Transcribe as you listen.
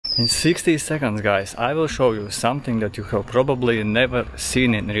In 60 seconds, guys, I will show you something that you have probably never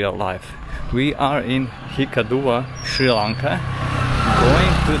seen in real life. We are in Hikkaduwa, Sri Lanka,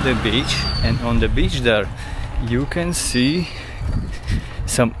 going to the beach, and on the beach there you can see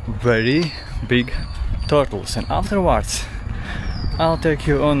some very big turtles, and afterwards I'll take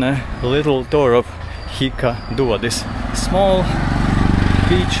you on a little tour of Hikkaduwa, this small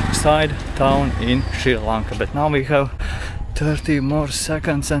beachside town in Sri Lanka. But now we have 30 more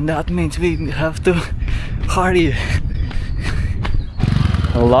seconds, and that means we have to hurry.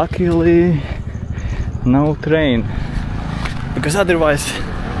 Luckily no train, because otherwise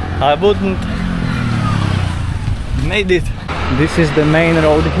I wouldn't made it. This is the main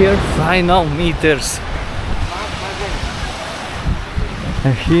road here, final meters.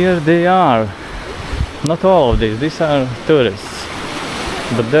 And here they are. Not all of these are tourists,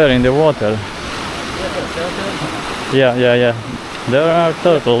 but they're in the water. Yeah. There are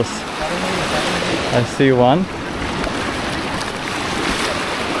turtles. I see one.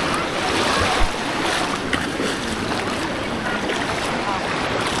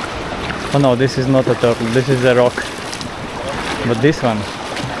 Oh no, this is not a turtle, this is a rock. But this one,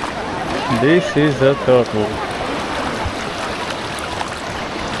 this is a turtle.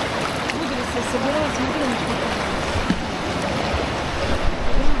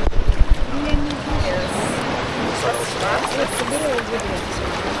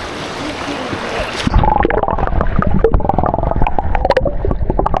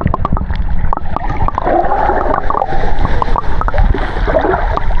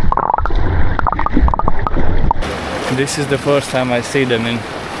 This is the first time I see them in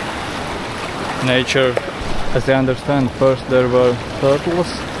nature. As I understand, first there were turtles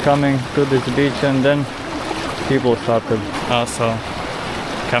coming to this beach, and then people started also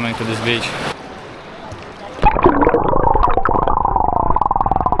coming to this beach.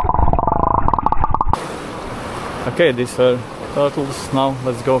 Okay, these are turtles. Now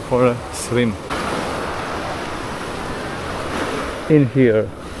let's go for a swim in here.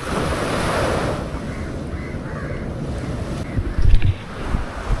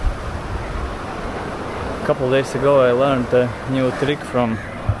 A couple of days ago I learned a new trick from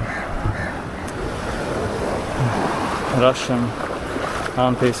Russian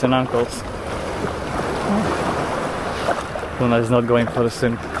aunties and uncles. Luna is not going for a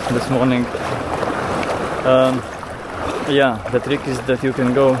swim this morning. Yeah, the trick is that you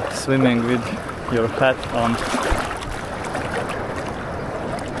can go swimming with your hat on.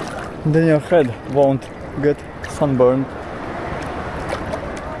 Then your head won't get sunburned.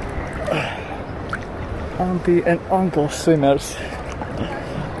 Auntie and uncle swimmers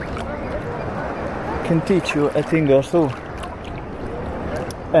can teach you a thing or two.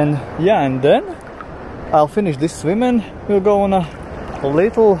 And yeah, and then I'll finish this swim and we'll go on a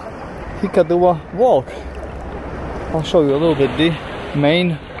little Hikkaduwa walk. I'll show you a little bit the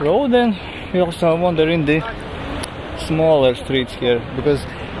main road, and we also wander in the smaller streets here, because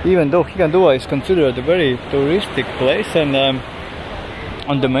even though Hikkaduwa is considered a very touristic place, and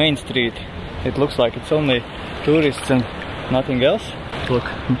on the main street it looks like it's only tourists and nothing else. Look,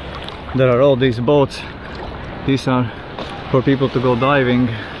 there are all these boats. These are for people to go diving.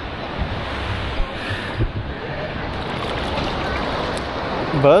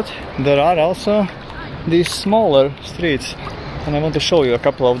 But there are also these smaller streets, and I want to show you a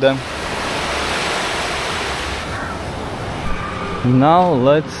couple of them. Now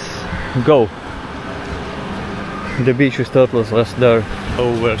let's go. The beach with turtles was there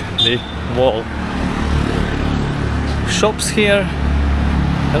over the wall. Shops here,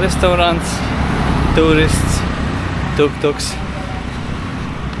 restaurants, tourists, tuk-tuks,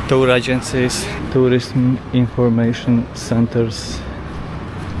 tour agencies, tourist information centers.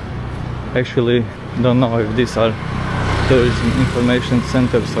 Actually, don't know if these are tourism information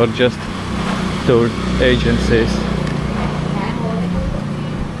centers or just tour agencies.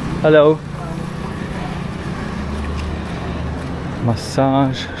 Hello.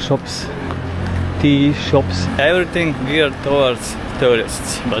 Massage shops, tea shops, everything geared towards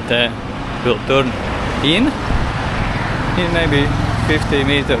tourists. But we'll turn in maybe 50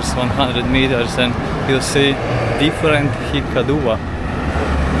 meters, 100 meters, and you'll see different Hikkaduwa.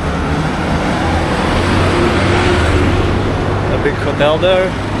 A big hotel there.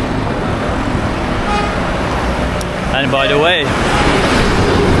 And by the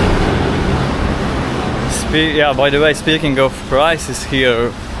way, speaking of prices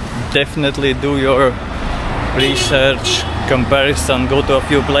here, definitely do your research, comparison, go to a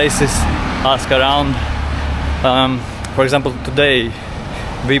few places, ask around. For example, today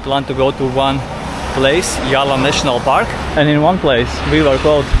we plan to go to one place, Yala National Park, and in one place we were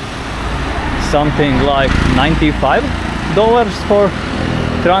told something like $95 for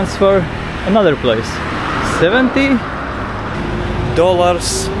transfer. Another place $70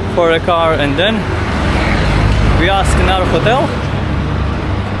 for a car, and then we asked in our hotel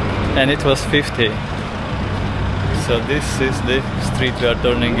and it was 50. So this is the street we are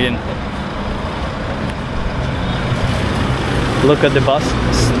turning in. Look at the bus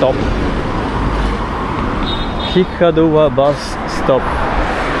stop. Hikkaduwa bus stop.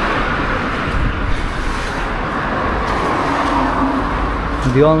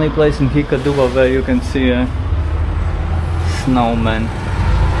 The only place in Hikkaduwa where you can see a snowman.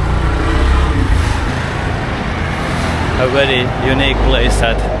 A very unique place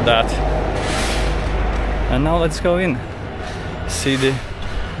at that. And now let's go in, see the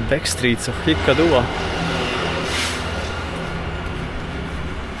back streets of Hikkaduwa.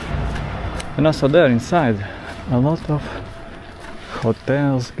 And also there inside, a lot of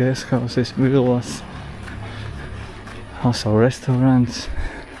hotels, guest houses, villas, also restaurants,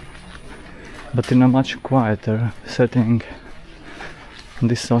 but in a much quieter setting.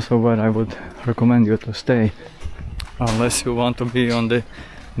 This is also where I would recommend you to stay, unless you want to be on the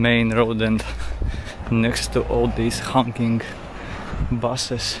main road and next to all these honking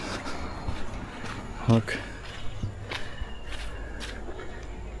buses. Look,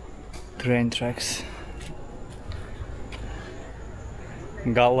 train tracks.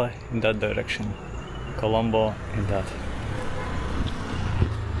 Galle in that direction, Colombo in that.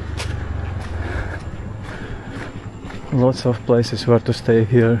 Lots of places where to stay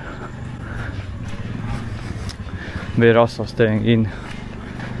here. We're also staying in,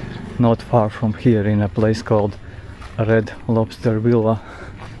 not far from here, in a place called Red Lobster Villa.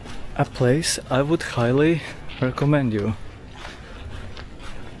 A place I would highly recommend you.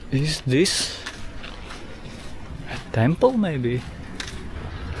 Is this a temple maybe?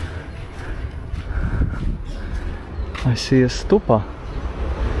 I see a stupa.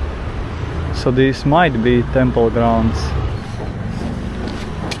 So these might be temple grounds.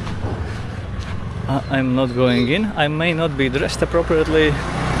 I'm not going in. I may not be dressed appropriately,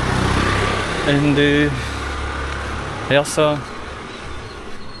 and I also,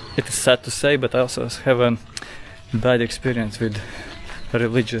 it is sad to say, but I also have a bad experience with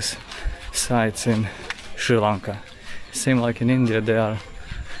religious sites in Sri Lanka. Same like in India, they are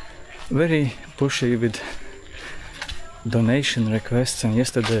very pushy with donation requests, and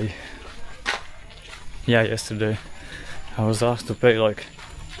yesterday I was asked to pay like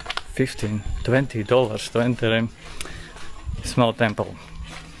 $15–20 to enter a small temple.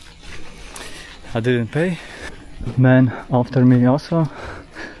 I didn't pay. Man after me also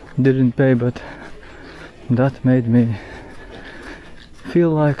didn't pay, but that made me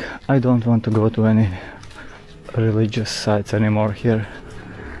feel like I don't want to go to any religious sites anymore here.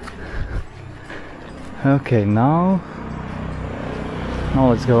 Okay, now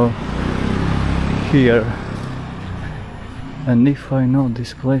let's go here. And if I know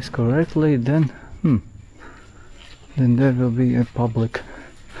this place correctly, then there will be a public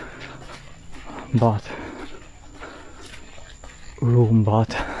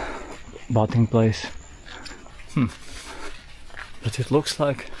bathing place. But it looks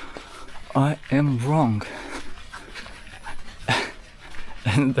like I am wrong.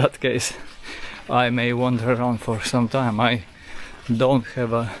 In that case, I may wander around for some time. I don't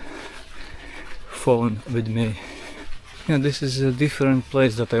have a phone with me. Yeah, this is a different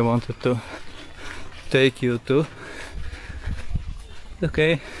place that I wanted to take you to.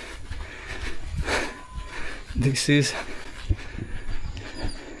 Okay, this is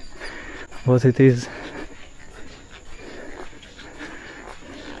what it is.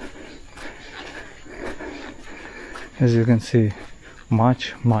 As you can see,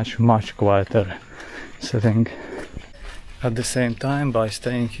 much quieter setting. At the same time, by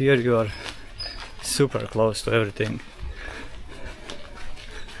staying here, you are super close to everything.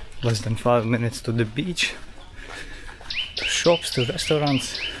 Less than 5 minutes to the beach, to shops, to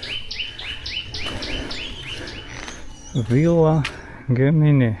restaurants. Villa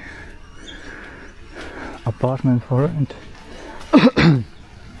Gemini, apartment for rent.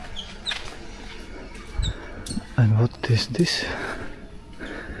 And what is this?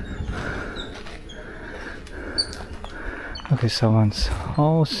 Okay, someone's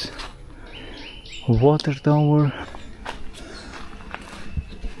house, water tower.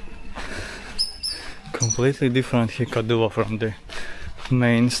 Completely different Hikkaduwa from the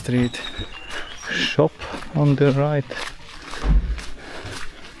main street. Shop on the right.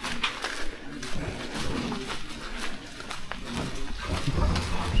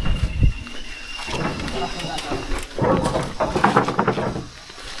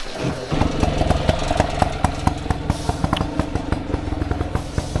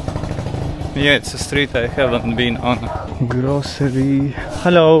 Yeah, it's a street I haven't been on. Grocery.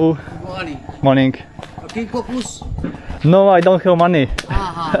 Hello. Morning. Morning. Okay, focus. No, I don't have money.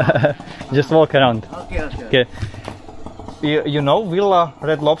 Just walk around. Okay. You know Villa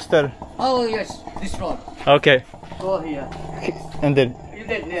Red Lobster? Oh yes, this road. Okay. Go here. And then.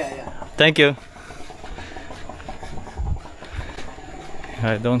 Yeah. Thank you.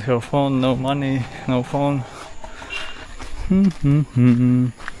 I don't have phone, no money, no phone.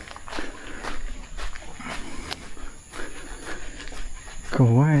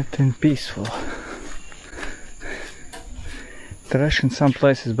 Quiet and peaceful. Trash in some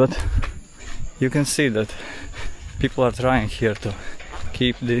places, but you can see that people are trying here to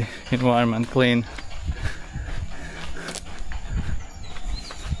keep the environment clean.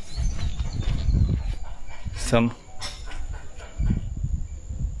 Some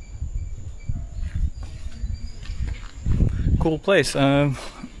cool place.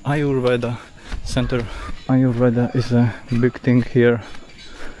 Ayurveda center. Ayurveda is a big thing here.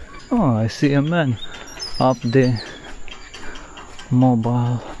 Oh, I see a man up the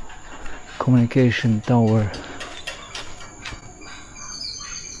mobile communication tower.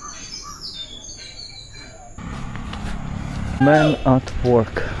 Man at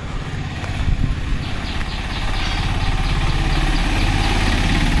work.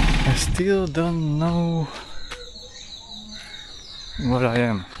 I still don't know where I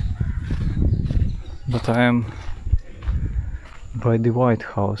am, but I am by the White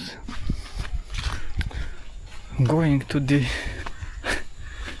House, going to the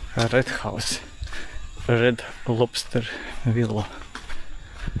Red House, Red Lobster Villa.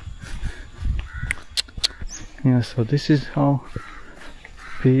 Yeah, so this is how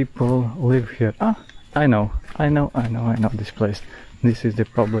people live here. I know this place. This is the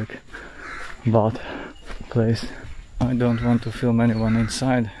public bath place. I don't want to film anyone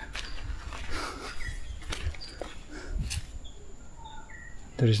inside.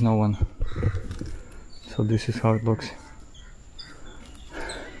 There is no one. So this is how it looks.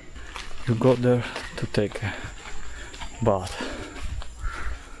 You go there to take a bath.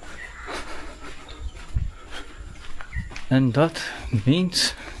 And that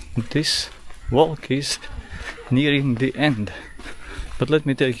means this walk is nearing the end. But let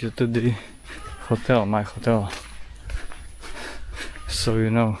me take you to the hotel, my hotel. So you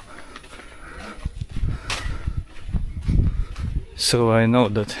know. So I know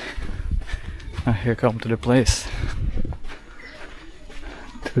that I have come to the place.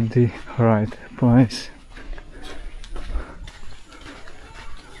 To the right place.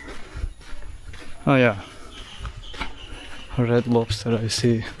 Oh yeah. Red Lobster, I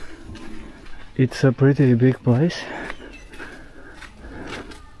see. It's a pretty big place.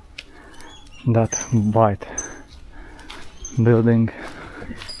 That white building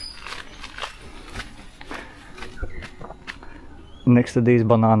next to these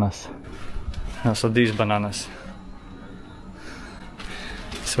bananas. So these bananas.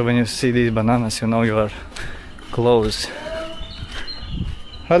 So when you see these bananas, you know you are close.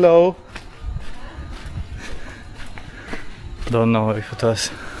 Hello. Don't know if it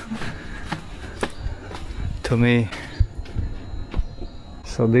was to me.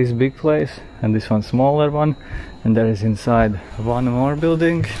 So this big place and this one smaller one, and there is inside one more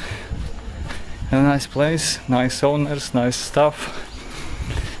building. A nice place, nice owners, nice stuff.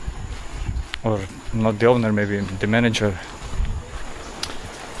 Or not the owner, maybe the manager.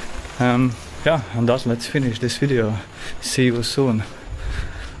 Yeah, and that, let's finish this video. See you soon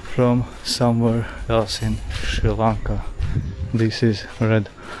from somewhere else in Sri Lanka. This is Red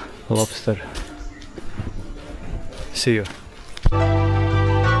Lobster. See you.